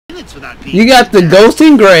minutes without being. You got the Ghost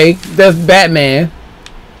in Grey, that's Batman.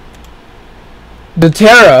 The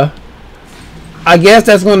Terra, I guess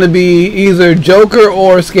that's going to be either Joker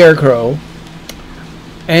or Scarecrow.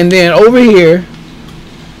 And then over here,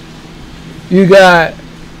 you got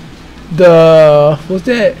the what's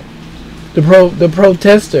that? The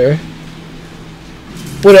protester,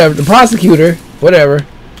 whatever, the prosecutor, whatever.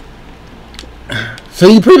 So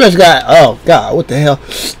you pretty much got, oh god, what the hell?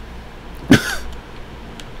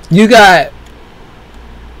 You got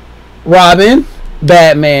Robin,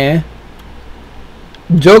 Batman,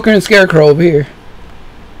 Joker, and Scarecrow over here.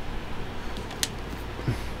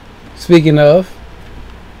 Speaking of,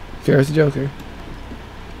 there's the Joker.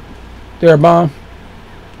 There a bomb.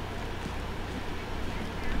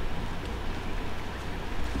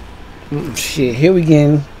 Shit, here we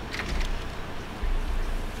go.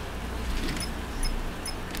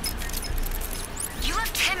 You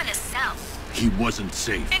left him in his cell. He wasn't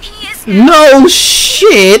safe. And he is now. No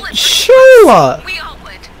shit, sure. We all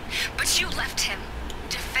would. But you left him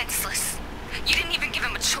defenseless. You didn't even give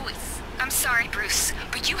him a choice. I'm sorry, Bruce,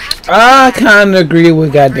 but you have to. I kind of agree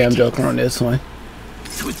with goddamn Joker on this one.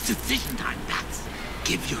 So it's decision time, Bats.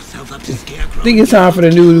 Give yourself up to Scarecrow. I think it's time for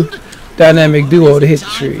the new dynamic duo to hit the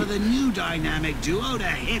street. Time for the new dynamic duo to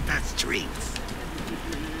hit the streets.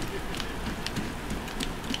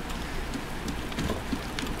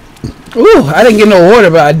 Ooh, I didn't get no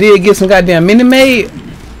order, but I did get some goddamn Minute Maid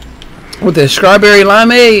with the strawberry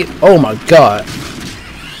limeade. Oh my god.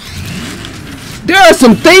 There are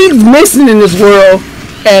some things missing in this world,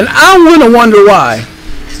 and I want to wonder why.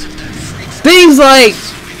 Things like,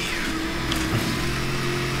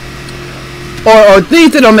 or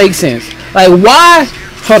things that don't make sense. Like why?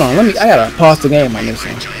 Hold on, I gotta pause the game on this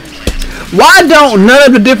one. Why don't none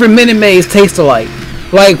of the different Minute Maids taste alike?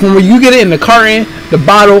 Like when you get it in the carton, the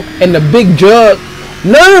bottle, and the big jug,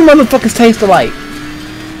 none of them motherfuckers taste alike.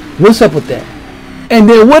 What's up with that? And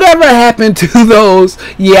then whatever happened to those?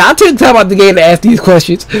 Yeah, I took time out the game to ask these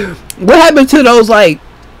questions. What happened to those, like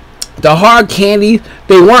the hard candy?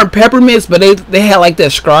 They weren't peppermints, but they had like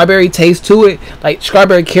that strawberry taste to it, like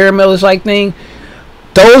strawberry caramelish like thing.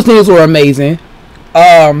 Those things were amazing.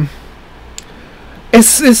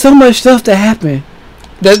 It's so much stuff that happened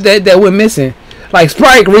that went missing. Like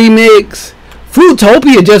Sprite Remix,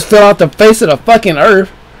 Fruitopia just fell off the face of the fucking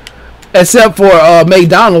earth. Except for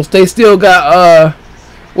McDonald's, they still got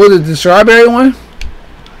what is it, the strawberry one?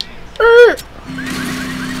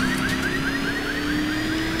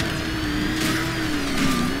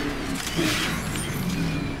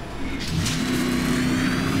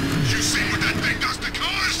 You see what that thing does to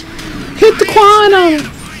cars? Hit the quan on him.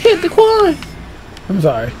 Hit the quan. I'm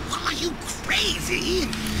sorry. Are you crazy?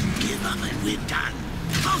 Give up and we're done.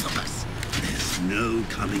 Both of us. There's no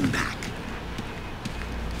coming back.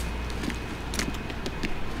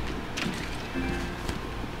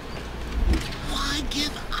 Why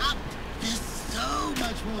give up? There's so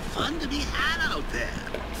much more fun to be had out there.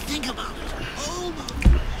 Think about it. Almost.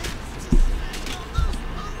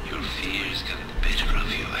 Your fears got the better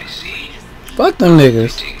of you, I see. Fuck them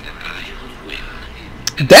niggas. Think that I will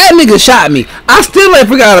win. That nigga shot me. I still ain't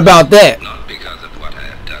forgot about that. Not because of what I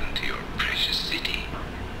have done to your precious city,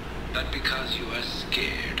 but because you are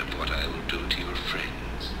scared of what I will do to your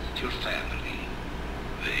friends, your family.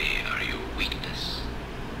 They are your weakness,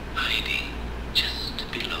 hiding just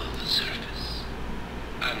below the surface.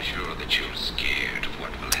 I'm sure that you're scared of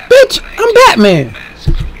what will happen. Bitch, when I I'm take Batman. the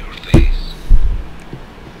mask from your face.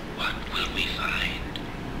 What will we find?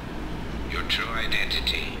 Your true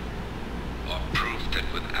identity, or proof that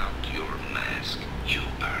without your mask you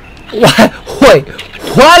are nothing? Wait,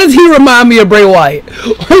 why does he remind me of Bray Wyatt?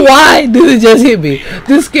 Why did it just hit me?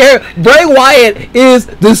 Bray Wyatt is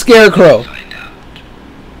the Scarecrow. Find out.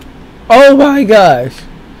 Oh my gosh.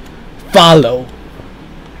 Follow.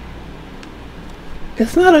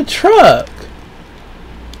 It's not a truck.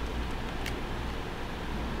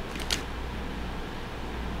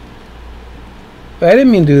 I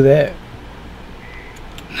didn't mean to do that.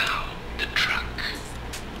 Now, the truck.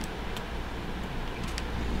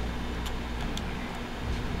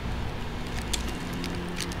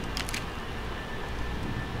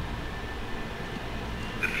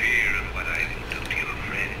 The fear of what I will do to your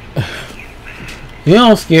friends. You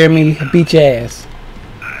don't scare me. I beat your ass.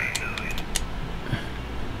 I know it.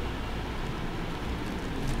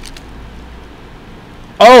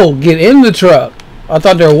 Oh, get in the truck. I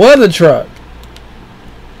thought there was a truck.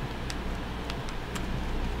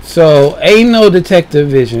 So, ain't no detective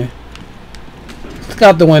vision. Look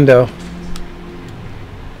out the window.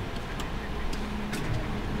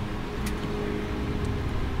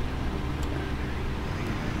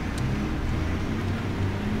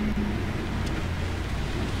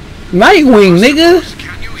 Nightwing, nigga.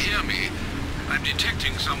 Can you hear me? I'm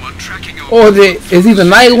detecting someone tracking your... Or is either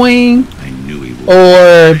Nightwing I knew he would.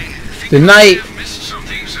 or the Night. I missed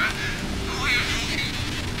something, sir. Who are you talking?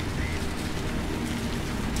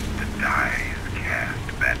 The die is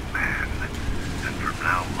cast, Batman. And from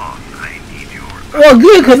now on, I need your... Well,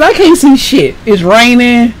 good, cause I can't see shit. It's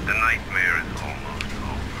raining. The nightmare is almost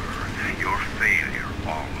over. Your failure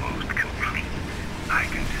almost complete. I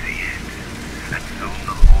can see it. And soon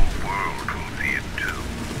the whole world will see it too.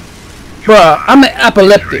 Bruh, I'm an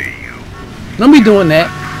epileptic. Betray you. Don't be doing that.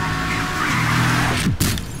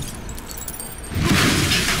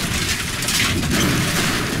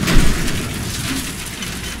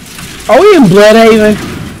 Are we in Bloodhaven?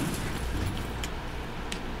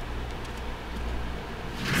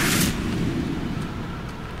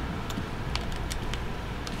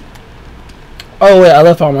 Oh wait, I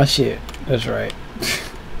left all my shit. That's right.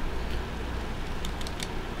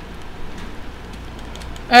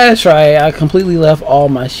 That's right, I completely left all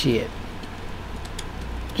my shit.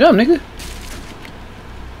 Jump, nigga.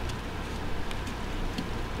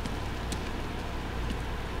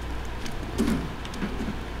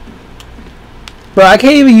 Bro, I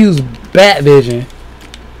can't even use bat vision.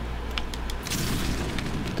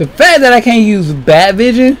 The fact that I can't use bat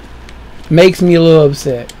vision makes me a little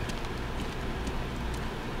upset.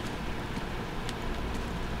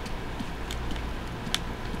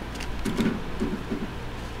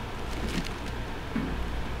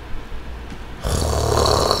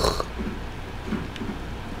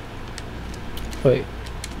 Wait.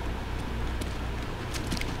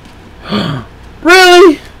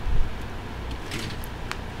 Really?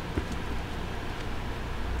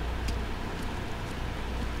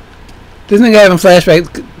 This nigga having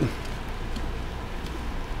flashbacks.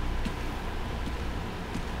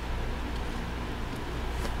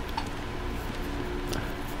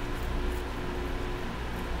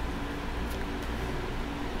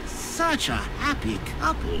 Such a happy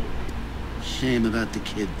couple. Shame about the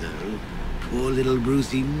kid, though. Poor little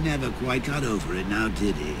Brucey never quite got over it now,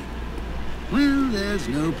 did he? Well, there's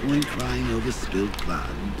no point crying over spilled blood.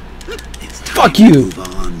 It's time Fuck to you. move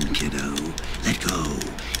on, kiddo. Let go.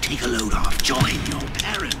 Take a load off. Join your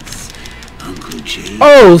parents. Uncle Jay.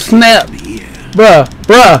 Oh snap. Here. Bruh.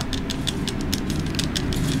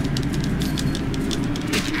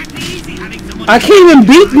 It can't be easy having someone I can't even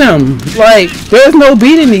beat them. Like, there's no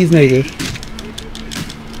beating these niggas.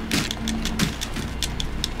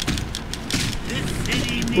 This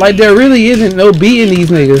city needs Like, there really isn't no beating these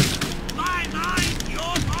niggas. my mind,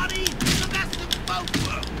 your body, the best of both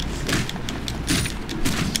worlds.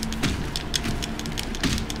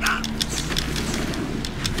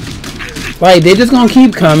 Like, they just gonna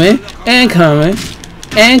keep coming and coming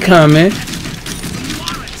and coming. You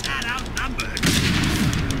are a tad outnumbered.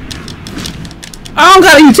 I don't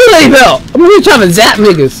got a utility belt. I'm really trying to zap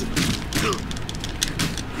niggas.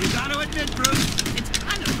 You gotta admit, Bruce, it's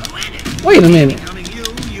kind of poetic. Wait a minute. Becoming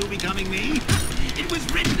you becoming me. It was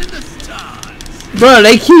written in the stars. Bro,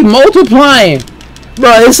 they keep multiplying.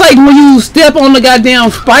 Bro, it's like when you step on the goddamn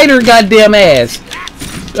spider goddamn ass.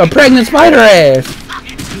 A pregnant spider ass.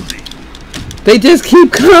 Into it. They just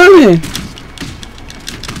keep coming.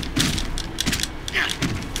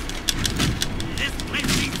 This place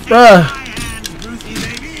is in Bruh. my hands, Brucey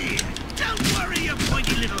baby. Don't worry, your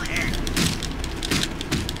pointy little head.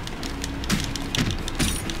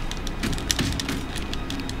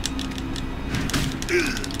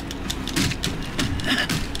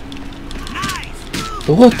 Nice.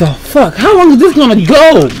 But what the fuck? How long is this gonna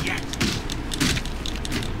go? Yes.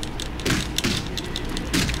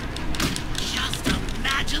 Just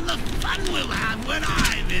imagine the fun we'll have when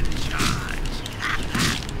I'm in charge.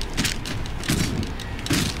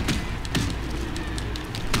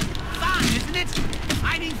 Fun, isn't it?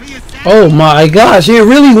 Fighting for yourself. Oh my gosh, it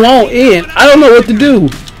really won't end. I don't know what to do.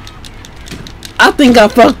 I think I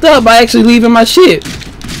fucked up by actually leaving my shit.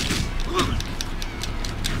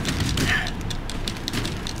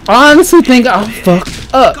 I honestly think I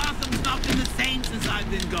fucked up. Gotham's not been the same since I've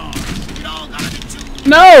been gone. It all gotta be too.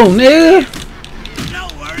 No, nigga. No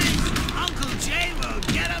worries. Uncle Jay will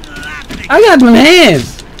get him laughing. I got them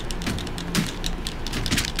hands.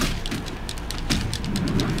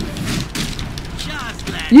 Just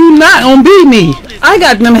let You not gonna beat me. I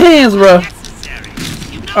got them hands, bro. necessary.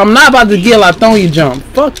 You know I'm not about to get Latonia jump.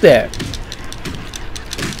 Fuck that. don't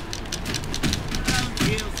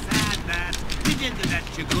feel sad, Bat. You did the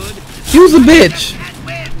best you could. Use a bitch. And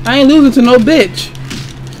win. I ain't losing to no bitch.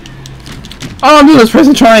 All I'm doing is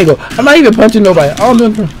pressing triangle. I'm not even punching nobody. All I'm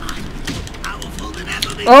doing Powerful than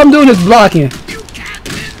ever before. is blocking. You can't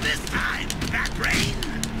win this time, Bat Brain.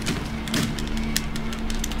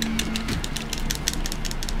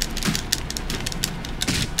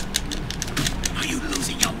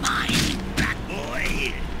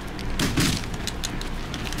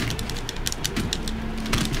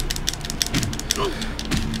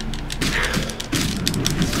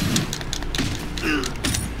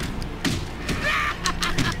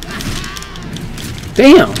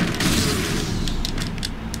 Damn.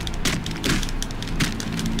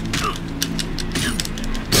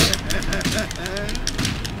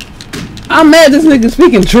 I'm mad this nigga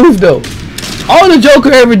speaking truth though. All the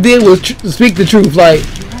Joker ever did was speak the truth. Like,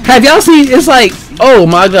 have y'all seen? It's like, oh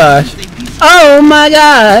my gosh, oh my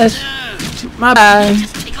gosh, my bad.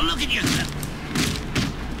 Take a look at yourself.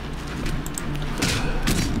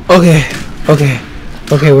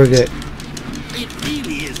 Okay, we're good. It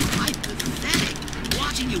really is quite pathetic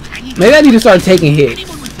watching you hanging. Maybe I need to start taking hits.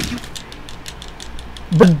 Anyone would think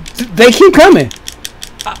you. But they keep coming.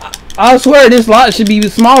 I swear this lot should be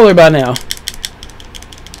smaller by now.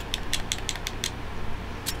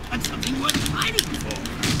 That's something worth fighting for.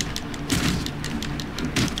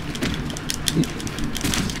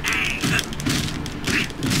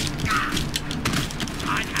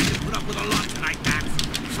 I've had to put up with a lot tonight, Max.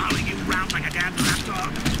 Following you round like a damn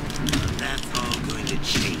lapdog. But that's all going to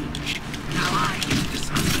change. Now I get to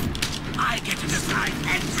decide. I get to decide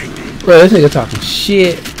everything. Bro, this nigga talking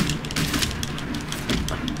shit.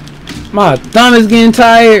 My thumb is getting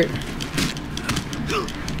tired.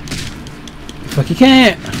 Fuck, you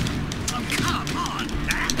can't. Oh, come on,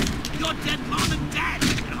 Max. Your dead mom and dad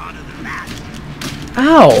make it harder than that.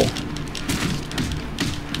 Ow.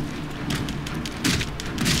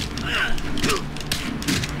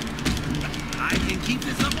 I can keep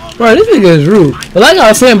this up all Bro, this nigga is rude. But like I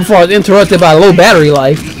was saying before, I was interrupted by low battery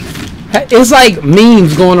life. It's like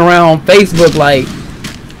memes going around Facebook like,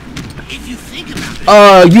 if you think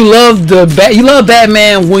about it. you love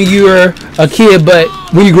Batman when you're a kid, but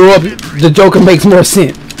when you grow up, the Joker makes more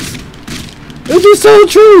sense. Which is so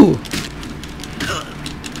true.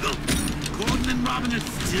 Gordon and Robin are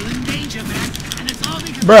still in danger, man. And it's all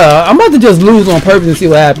because Bruh, I'm about to just lose on purpose and see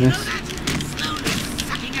what happens. slowly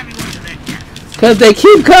sucking everyone to their death. Cause they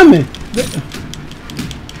keep coming.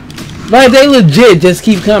 Like they legit just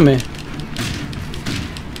keep coming.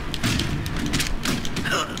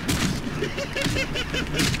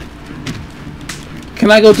 Can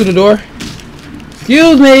I go through the door?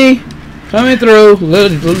 Excuse me. Coming through.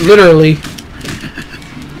 Literally.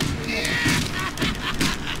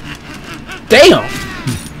 Damn.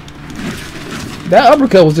 That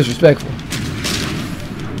uppercut was disrespectful.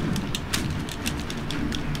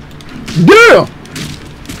 Damn.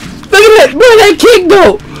 Look at that. Bro, that kick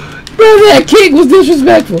though. Bro, that kick was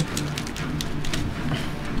disrespectful.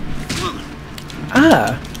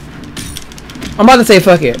 Ah. I'm about to say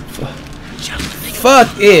fuck it.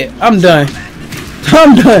 Fuck it. I'm done.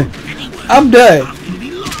 I'm done. I'm done.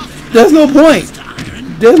 There's no point.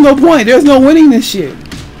 There's no point. There's no winning this shit.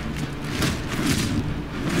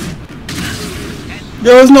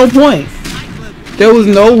 There was no point. There was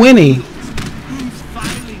no winning. Whose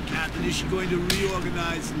filing cabinet is she going to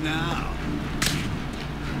reorganize now?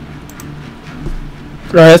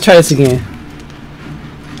 Alright, let's try this again.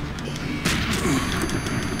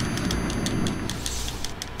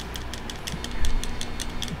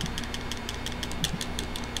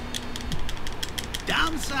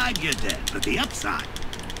 Downside, you're dead, but the upside.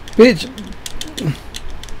 Bitch.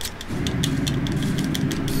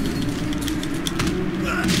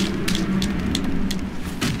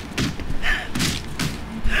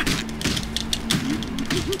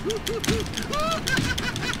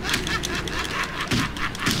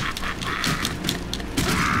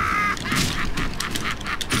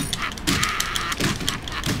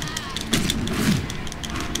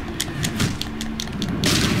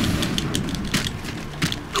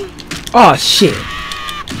 Oh shit.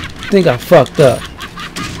 I think I fucked up.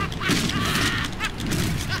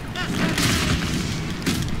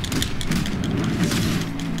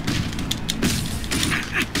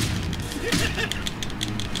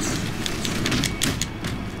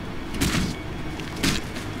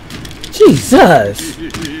 Jesus.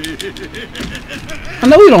 I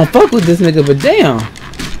know we don't fuck with this nigga, but damn.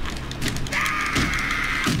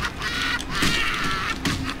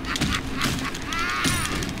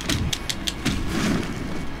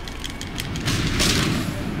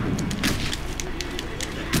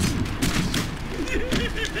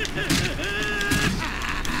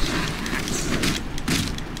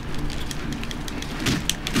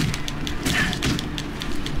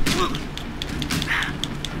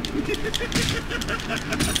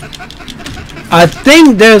 I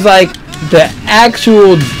think there's like the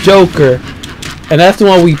actual Joker, and that's the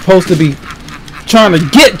one we supposed to be trying to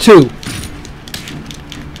get to.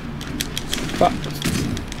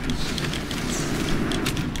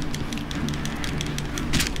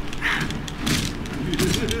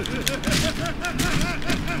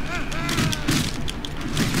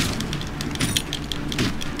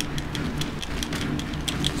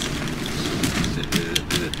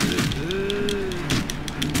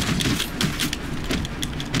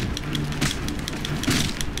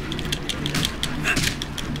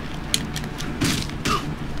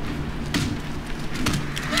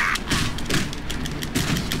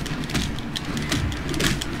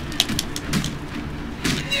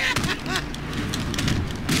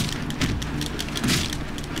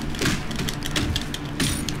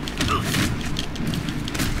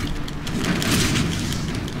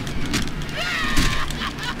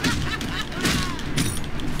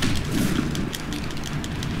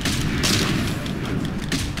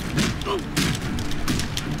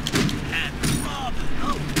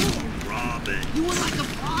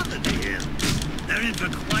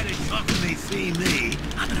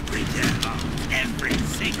 Every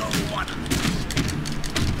single one of them.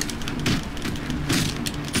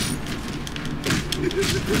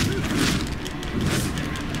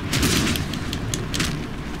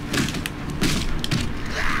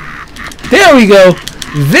 There we go.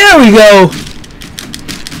 There we go.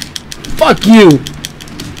 Fuck you.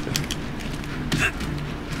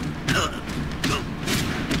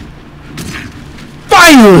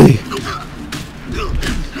 Finally,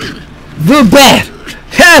 the bat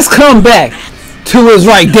has come back to his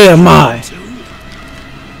right damn mind.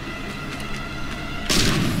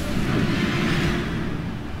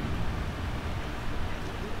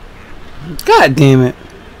 God damn it.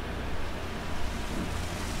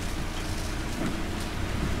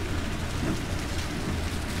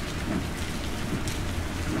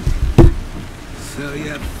 So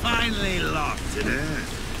you finally lost it, eh?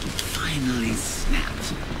 Finally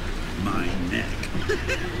snapped my neck.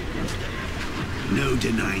 No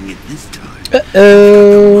denying it this time.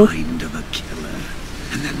 Uh-oh. The mind of a killer.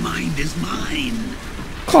 And that mind is mine.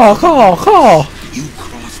 Call. You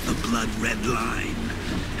crossed the blood red line.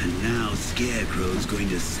 And now Scarecrow's going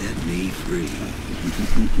to set me free.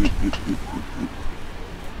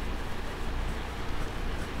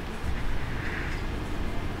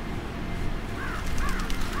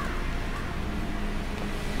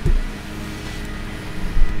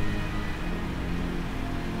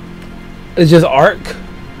 It's just Ark.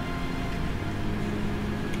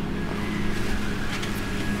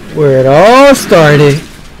 Where it all started.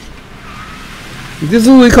 This is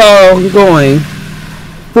what we call going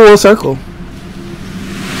full circle.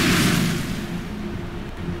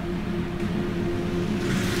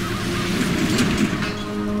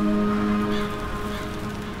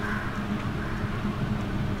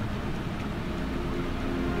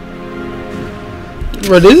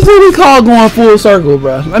 Bro, this is what we call going full circle,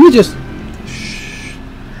 bro. Let me just... Shh.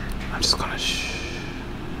 I'm just gonna shh.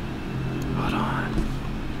 Hold on.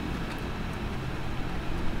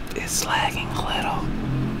 It's lagging a little,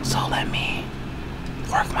 so let me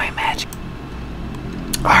work my magic.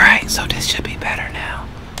 Alright, so this should be better now.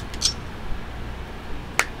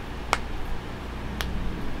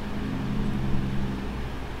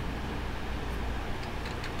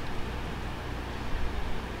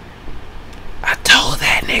 I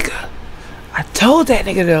told that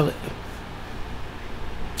nigga to...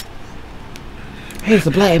 Hey, it's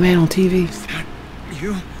a black man on TV. Is that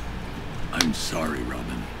you? I'm sorry,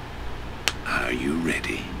 Robin. Are you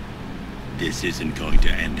ready? This isn't going to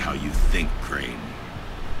end how you think, Crane.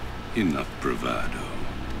 Enough bravado.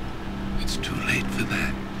 It's too late for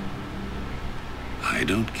that. I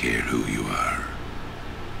don't care who you are.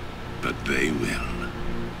 But they will.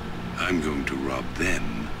 I'm going to rob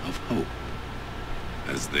them of hope.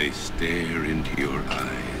 As they stare into your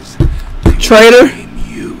eyes, traitor!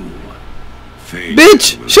 You.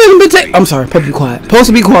 Bitch! Shouldn't be taking. I'm sorry, supposed to be quiet. Supposed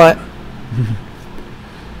to be quiet.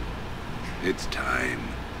 It's time.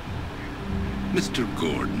 Mr.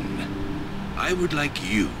 Gordon, I would like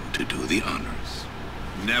you to do the honors.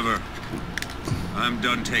 Never. I'm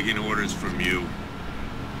done taking orders from you.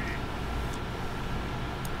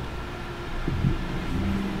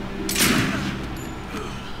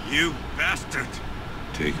 You bastard!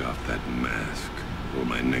 Take off that mask, or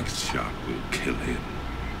my next shot will kill him.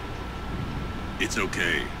 It's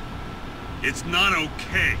okay. It's not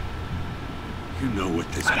okay. You know what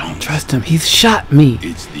this means. I don't trust him. He's shot me.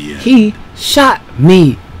 It's the end. He shot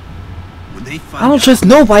me. When they find I don't trust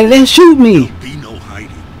nobody that shoot me. There'll be no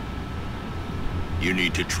hiding. You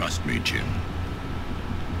need to trust me, Jim.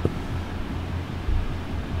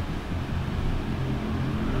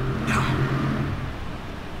 Now.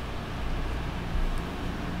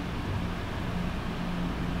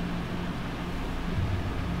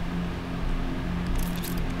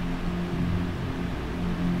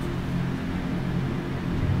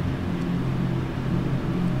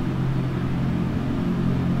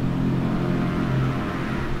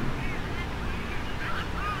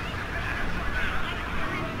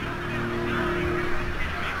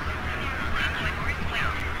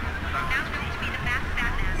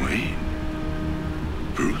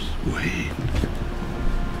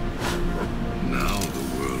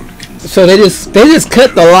 So they just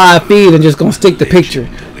cut the live feed and just gonna stick the picture.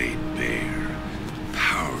 Laid bare,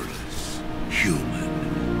 powerless,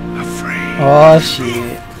 human, afraid. Oh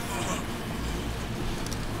shit.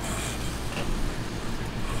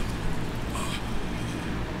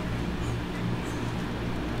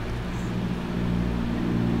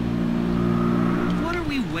 What are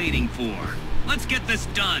we waiting for? Let's get this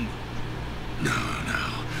done. No.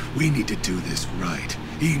 We need to do this right.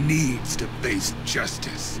 He needs to face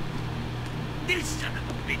justice. This son of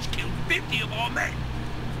a bitch killed 50 of our men.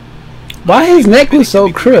 Why his neck was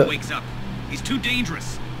so crooked? Wakes up. He's too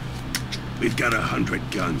dangerous. We've got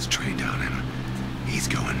 100 guns trained on him. He's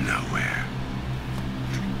going nowhere.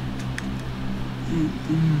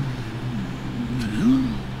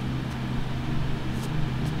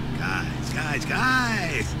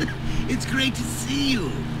 Guys! It's great to see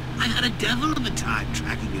you. I had a devil of a time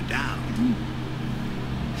tracking you down.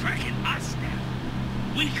 Tracking us now.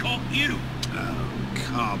 We caught you. Oh,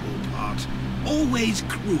 Cobblepot. Always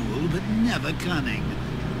cruel, but never cunning.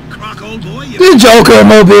 Croc, old boy, you... The Joker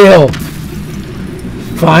mobile!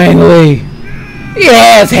 Finally! He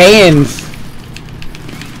has hands!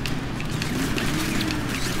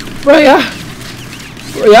 Bro,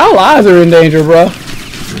 y'all lives are in danger, bro.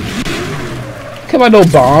 Come on, no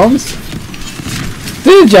bombs.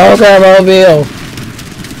 The Joker mobile!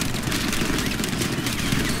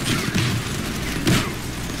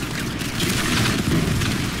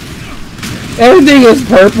 Everything is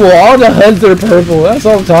purple. All the HUDs are purple. That's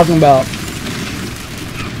what I'm talking about.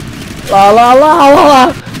 La la la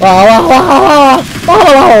la la la la la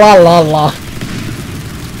la la la la.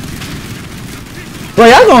 Bro,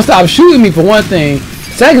 y'all gonna stop shooting me for one thing.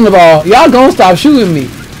 Second of all, y'all gonna stop shooting me.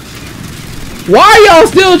 Why are y'all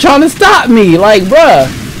still trying to stop me? Like, bruh.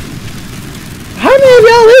 How many of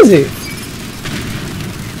y'all is it?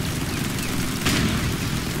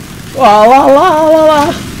 La la la la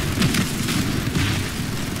la.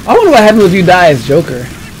 I wonder what happens if you die as Joker.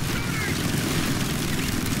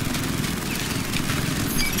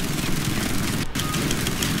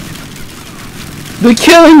 The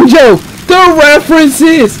Killing Joke. The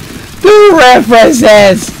references. The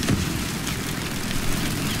references.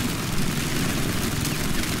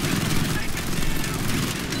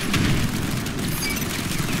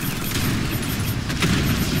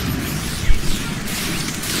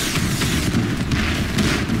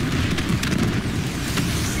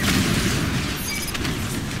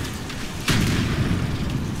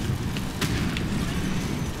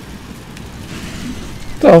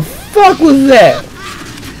 The fuck was that?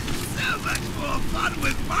 So much more fun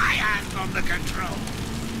with my hands on the control.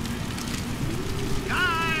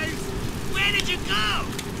 Guys, where did you go?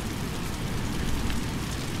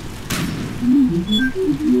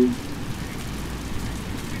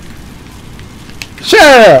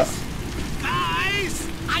 Shut up. Guys,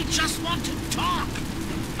 I just want to talk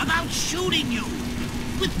about shooting you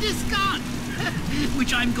with this gun,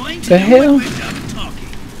 which I'm going to The do hell? when we're done talking.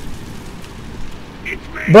 It's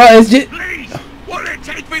me. Bro, it's just... Please, will it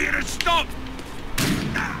take me to stop?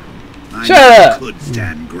 I Shut never up. could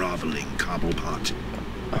stand groveling, Cobblepot.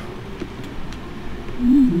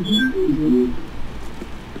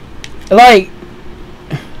 Like...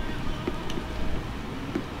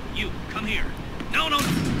 You, come here. No, no.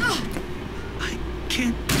 I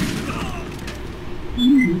can't...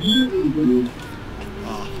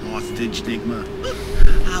 Oh, hostage, Nigma.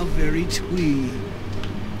 How very twee.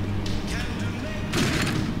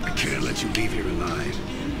 I can't let you leave here alive.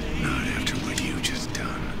 Not after what you just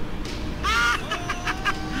done.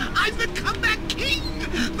 I'm the comeback king!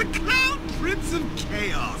 The clown prince of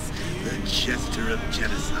chaos! The jester of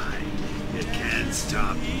genocide! You can't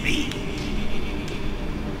stop me!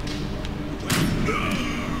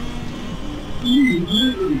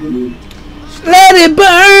 Let it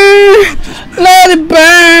burn! Let it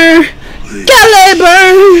burn! Gotta let it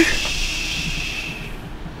burn!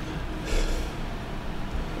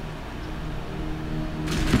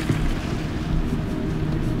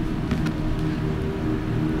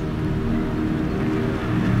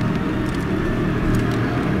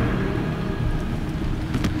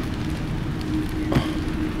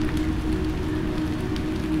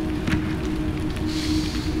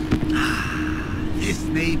 This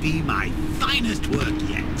may be my finest work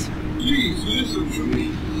yet. Please listen to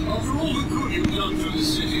me. After all the good you've done for the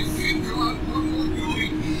city, think about what you're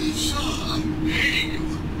doing. Sir, I'm begging you.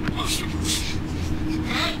 Master Bruce,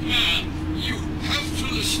 Batman, you have to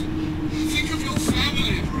listen. Think of your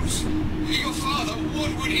family, Bruce. Your father, what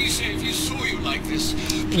would he say if he saw you like this?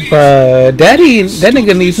 Please. Bruh, that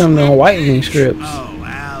nigga needs some of them whitening strips. Oh,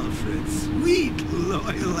 Alfred. Sweet,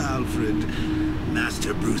 loyal Alfred.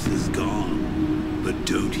 Master Bruce is gone. But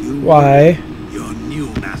don't you Why? Your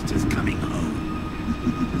new master's coming home.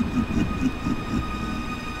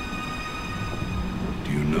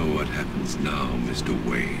 Do you know what happens now, Mr.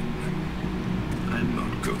 Wayne? I'm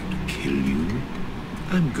not going to kill you.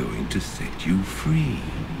 I'm going to set you free.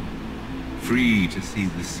 Free to see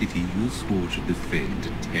the city you swore to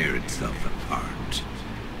defend tear itself apart.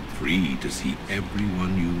 Free to see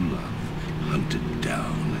everyone you love hunted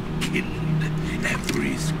down and killed.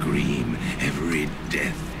 Every scream, every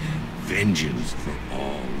death vengeance for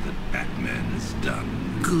all that Batman has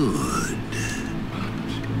done. Good.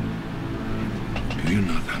 But do you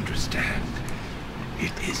not understand?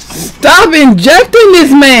 It is over. Stop injecting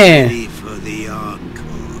this man! Ready for the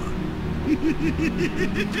encore.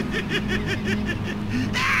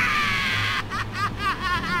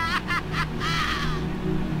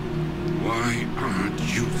 Why aren't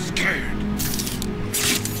you scared?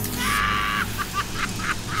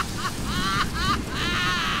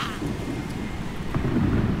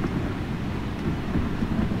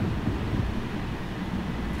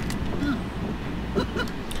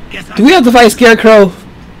 Do we have to fight Scarecrow?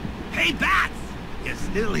 Hey, Bats! You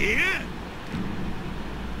still here?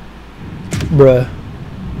 Bruh.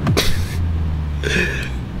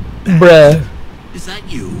 Bruh. Is that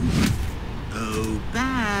you? Oh,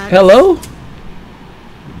 Bats! Hello?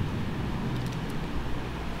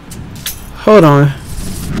 Hold on.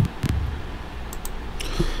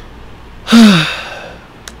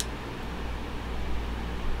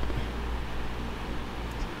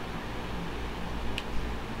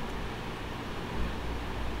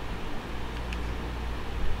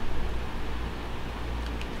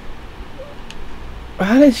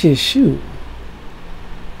 How did she shoot?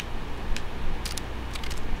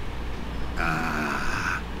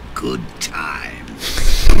 Ah, good time.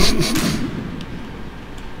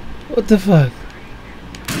 What the fuck?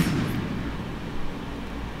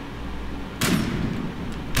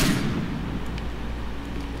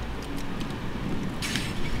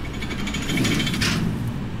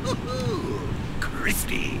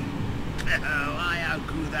 Crispy. Oh, I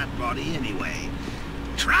outgrew that body anyway.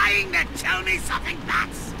 Trying to tell me something,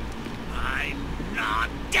 Bats? I'm not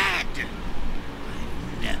dead.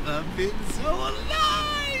 I've never been so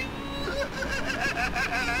alive.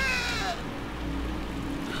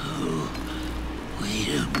 Oh, wait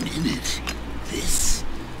a minute. This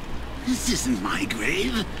isn't my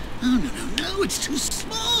grave. Oh, no, it's too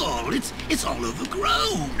small. It's all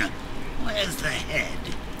overgrown. Where's the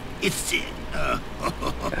head? It's it. Oh,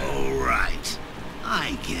 right.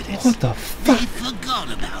 I get it. What the fuck? They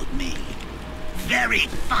forgot about me. Very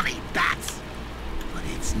funny, Bats. But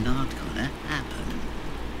it's not gonna happen.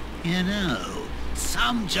 You know,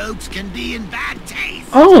 some jokes can be in bad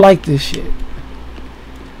taste. I don't like this shit.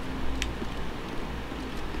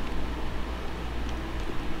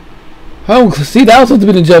 Oh, see, that was supposed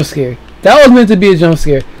to be a jump scare. That was meant to be a jump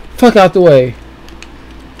scare. Fuck out the way.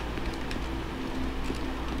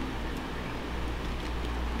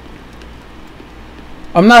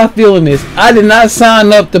 I'm not feeling this. I did not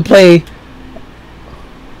sign up to play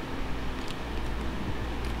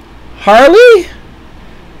Harley?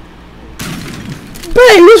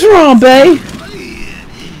 Bae, what's wrong, Bae?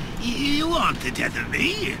 You want the death of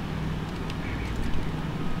me?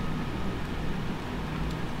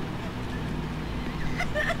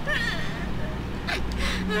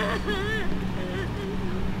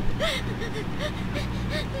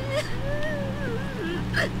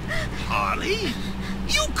 Harley?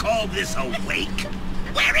 You call this a wake?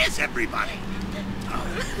 Where is everybody? Oh,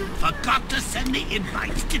 forgot to send the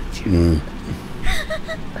invites, didn't you?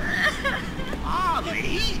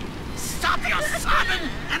 Harley, stop your sobbing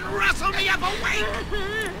and wrestle me up a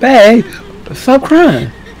wake! Bae, stop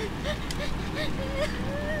crying.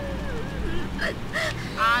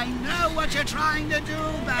 I know what you're trying to do,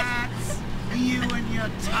 Bats. You and your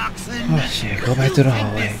toxin. Oh shit, go back to the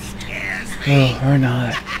hallway. Oh, or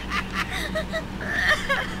not.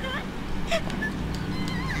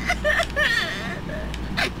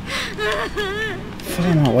 Fuck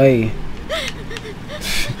out my way.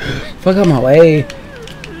 Fuck out my way.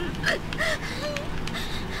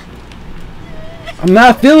 I'm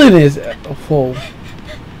not feeling this. Whoa.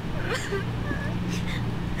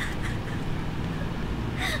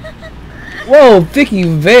 Whoa, Vicky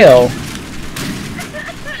Vale.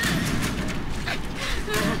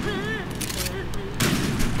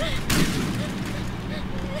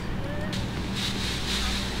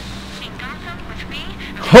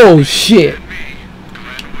 Oh shit. So,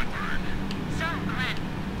 Glenn,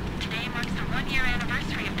 today marks the 1-year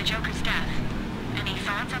anniversary of the Joker's death. Any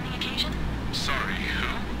thoughts on the occasion? Sorry, who?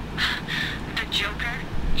 The Joker,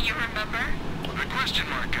 you remember? The question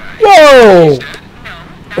mark guy. Whoa! He's dead? No,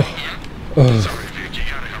 not him. Sorry, Vic, you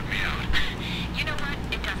gotta help me out. You know what?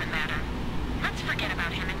 It doesn't matter. Let's forget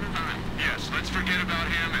about him and move on. Yes, let's forget about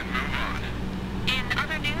him and move on. In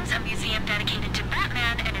other news, a museum dedicated to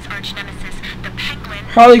Batman and his arch nemesis, the Penguin.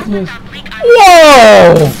 Harley Quinn.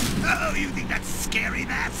 Whoa! Oh, you think that's scary,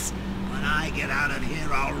 Bats? When I get out of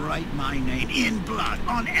here, I'll write my name in blood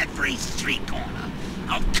on every street corner.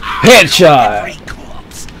 I'll carve Headshot. every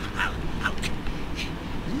corpse. I'll...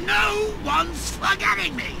 No once for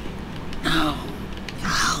getting me. Now,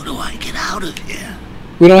 how do I get out of here?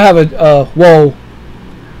 We don't have a, whoa.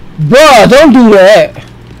 Bruh, don't do that.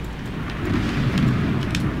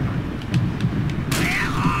 Where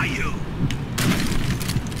are you?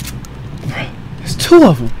 Bruh, there's two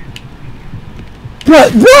of them.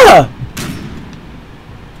 Bruh!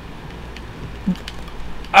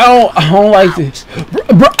 I don't like this.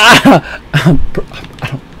 Bruh, I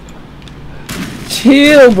don't.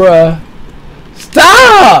 Chill, bruh.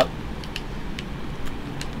 Stop!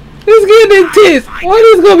 This getting intense. Why is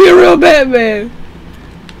this gonna be a real Batman?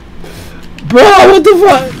 Bro, what the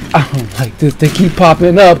fuck? I don't like this. They keep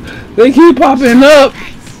popping up. They keep popping up.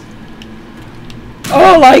 I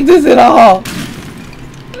don't like this at all.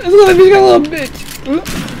 It's gonna be a little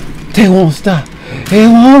bitch. They won't stop. They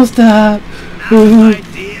won't stop. Ooh,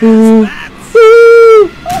 ooh, ooh.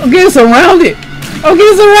 I'm getting surrounded. I'm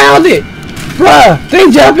getting surrounded. Bruh, they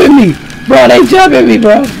jumping me. Bruh, they jumping me,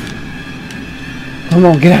 bro. Come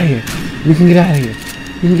on, get out of here. We can get out of here.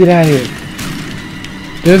 We can get out of here.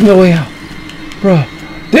 There's no way out. Bruh.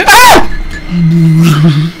 Ah!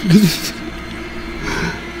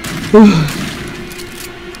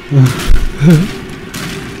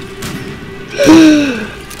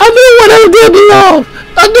 I knew whatever did belong.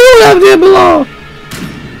 I knew whatever did belong.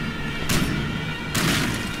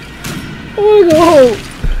 I wanna go home.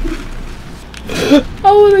 I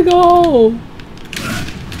wanna go home.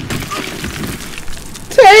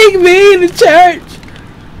 Take me to church.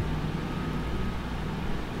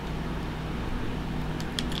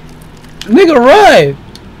 Nigga, run.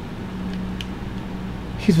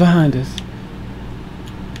 He's behind us.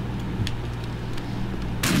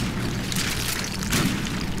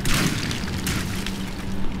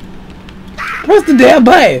 Press the damn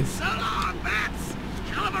button. So long, Bats.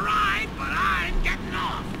 Hell of a ride, but I'm getting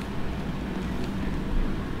off.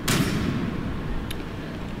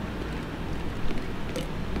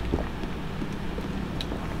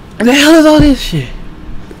 What the hell is all this shit?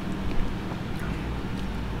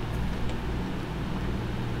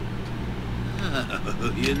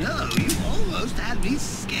 Oh, you know, you almost had me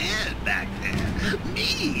scared back there.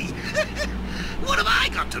 Me? What have I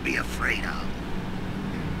got to be afraid of?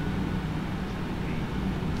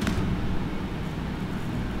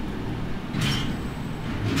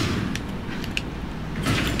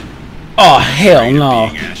 Oh, hell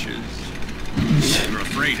no. You're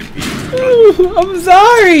afraid of being forgotten. I'm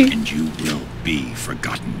sorry. And you will be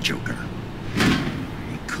forgotten, Joker.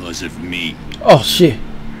 Because of me. Oh, shit.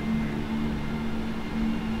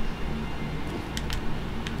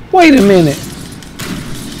 Wait a minute.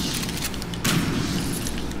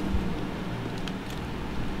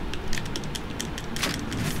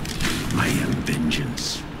 I am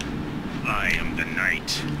vengeance. I am the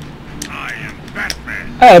night. I am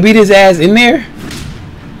Batman. I gotta beat his ass in there.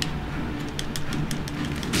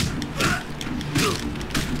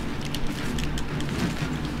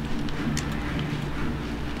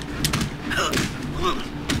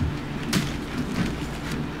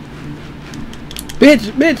 Bitch,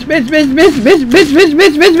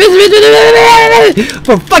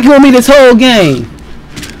 for fucking with me this whole game.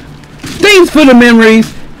 Thanks for the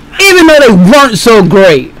memories, even though they weren't so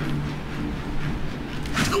great.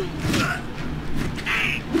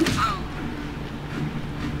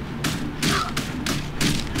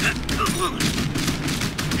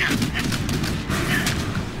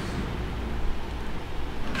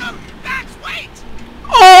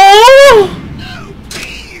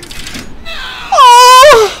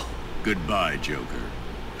 Goodbye, Joker.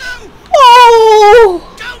 No!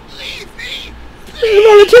 Oh! Don't leave me! There's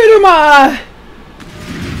another tear in my eye.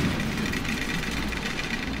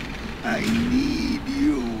 I need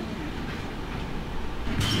you.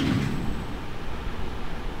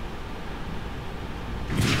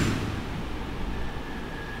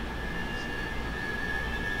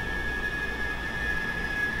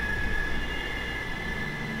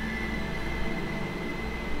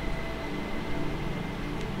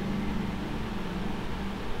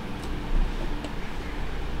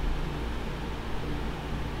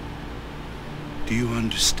 Do you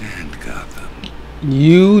understand, Gotham?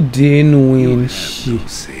 You didn't You win have shit. no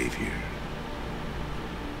savior.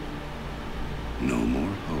 No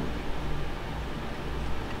more hope.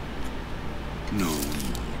 No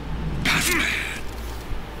more Batman.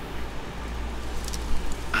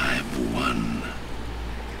 I've won.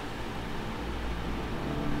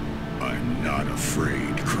 I'm not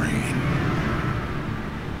afraid, Crane.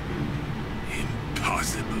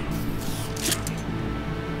 Impossible.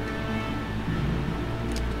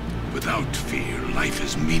 Without fear, life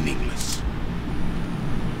is meaningless.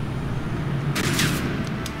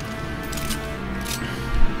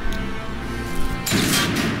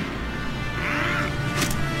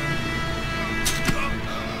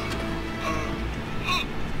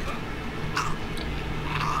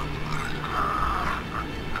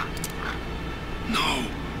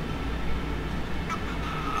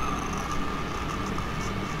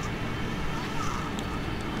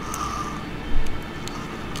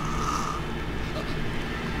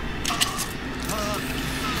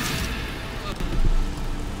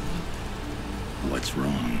 What's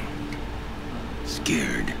wrong?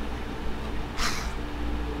 Scared?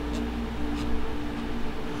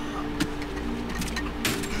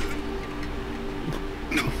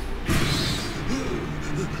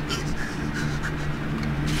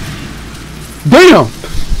 Damn!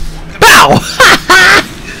 Bow!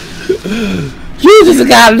 You just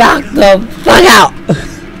got knocked the fuck out!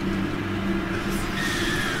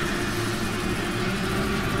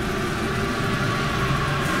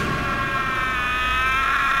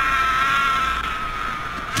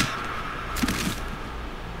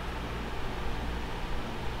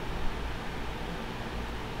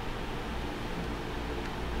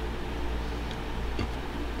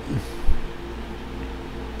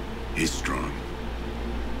 He's strong.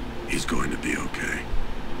 He's going to be okay.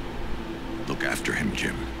 Look after him,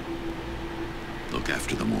 Jim. Look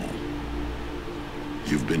after them all.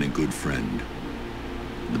 You've been a good friend.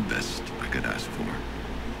 The best I could ask for.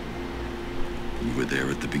 You were there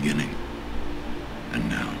at the beginning. And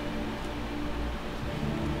now,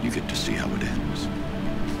 you get to see how it ends.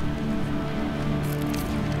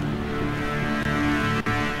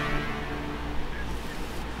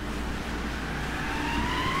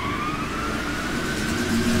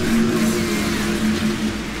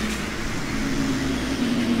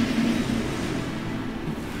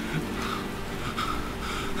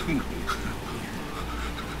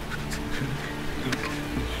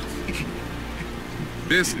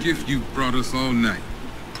 Best gift you've brought us all night.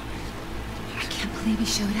 I can't believe he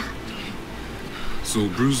showed up. So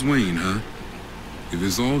Bruce Wayne, huh? If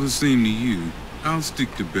it's all the same to you, I'll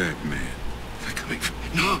stick to Batman.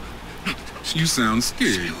 No! You sound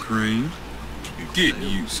scared, Crane. Get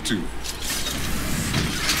used to it.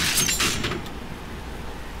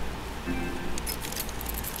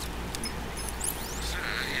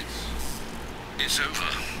 It's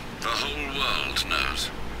over. The whole world knows.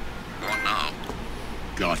 What now?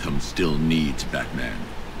 Gotham still needs Batman.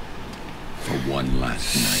 For one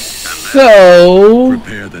last night. So...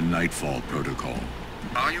 Prepare the Nightfall Protocol.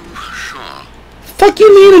 Are you sure? Fuck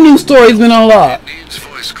you mean a new story's been unlocked? It needs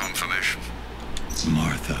voice confirmation.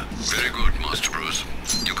 Martha. Very good, Master Bruce.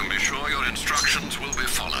 You can be sure your instructions will be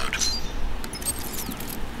followed.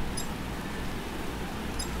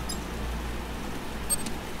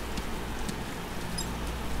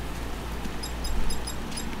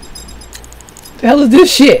 The hell is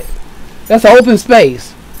this shit? That's an open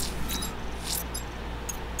space.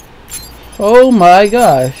 Oh my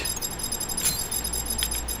gosh.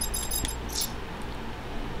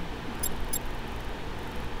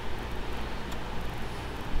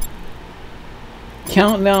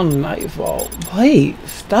 Countdown to nightfall. Wait,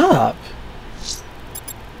 stop.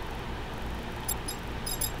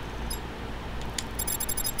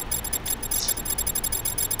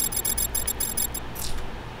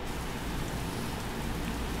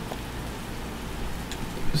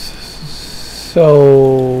 So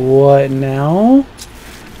what now?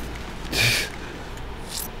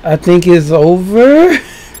 I think it's over.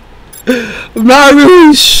 I'm not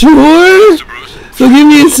really sure. So give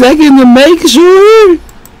me a second to make sure.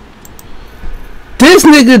 This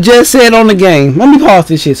nigga just said on the game. Let me pause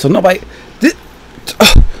this shit so nobody.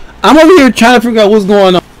 I'm over here trying to figure out what's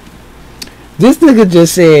going on. This nigga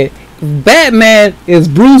just said Batman is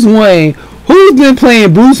Bruce Wayne. Who's been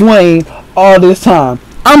playing Bruce Wayne all this time?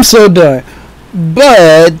 I'm so done.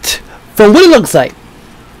 But from what it looks like,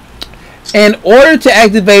 in order to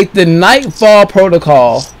activate the Nightfall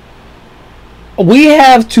Protocol, we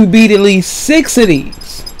have to beat at least 6 of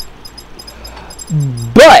these.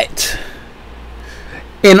 But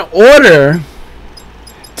in order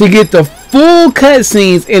to get the full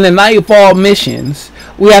cutscenes in the Nightfall missions,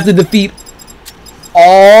 we have to defeat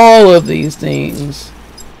all of these things,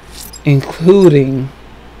 including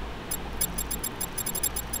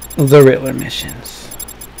the Riddler missions.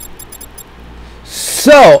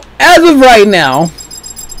 So, as of right now,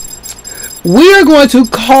 we are going to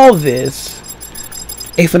call this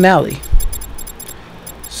a finale.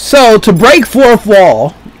 So, to break fourth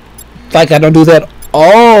wall, like I don't do that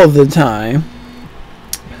all the time,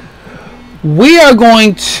 we are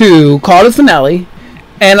going to call this finale,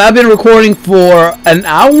 and I've been recording for an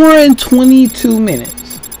hour and 22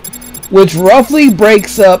 minutes, which roughly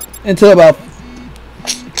breaks up into about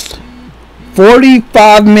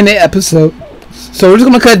 45-minute episode. So we're just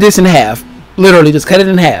gonna cut this in half. Literally, just cut it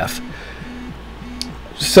in half.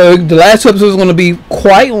 So the last 2 episodes are gonna be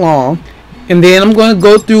quite long, And then I'm going to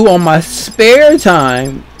go through on my spare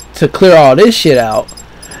time to clear all this shit out.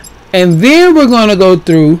 And then we're going to go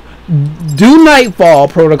through do Nightfall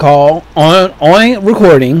Protocol on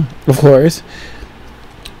recording, of course.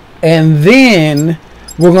 And then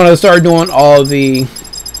we're going to start doing all the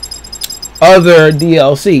other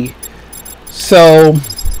DLC. So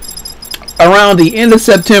around the end of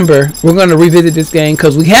September, we're going to revisit this game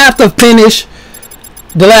because we have to finish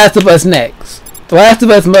The Last of Us next. The Last of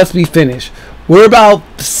Us must be finished. We're about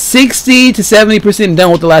 60 to 70%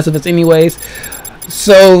 done with The Last of Us anyways.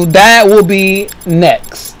 So that will be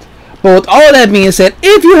next. But with all that being said,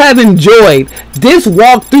 if you have enjoyed this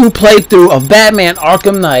playthrough of Batman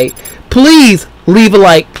Arkham Knight, please leave a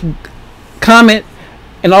like, comment,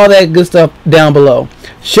 and all that good stuff down below.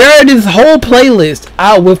 Share this whole playlist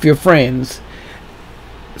out with your friends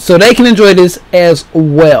so they can enjoy this as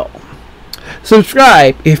well.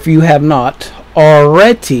 Subscribe if you have not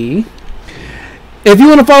already. If you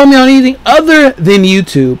want to follow me on anything other than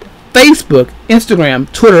YouTube, Facebook,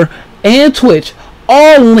 Instagram, Twitter, and Twitch,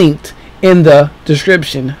 all linked in the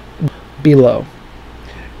description below.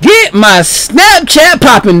 Get my Snapchat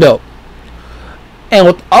poppin' though. And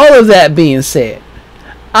with all of that being said,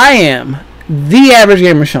 I am the Average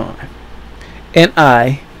Gamer Shawn, and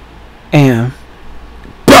I am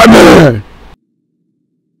Batman.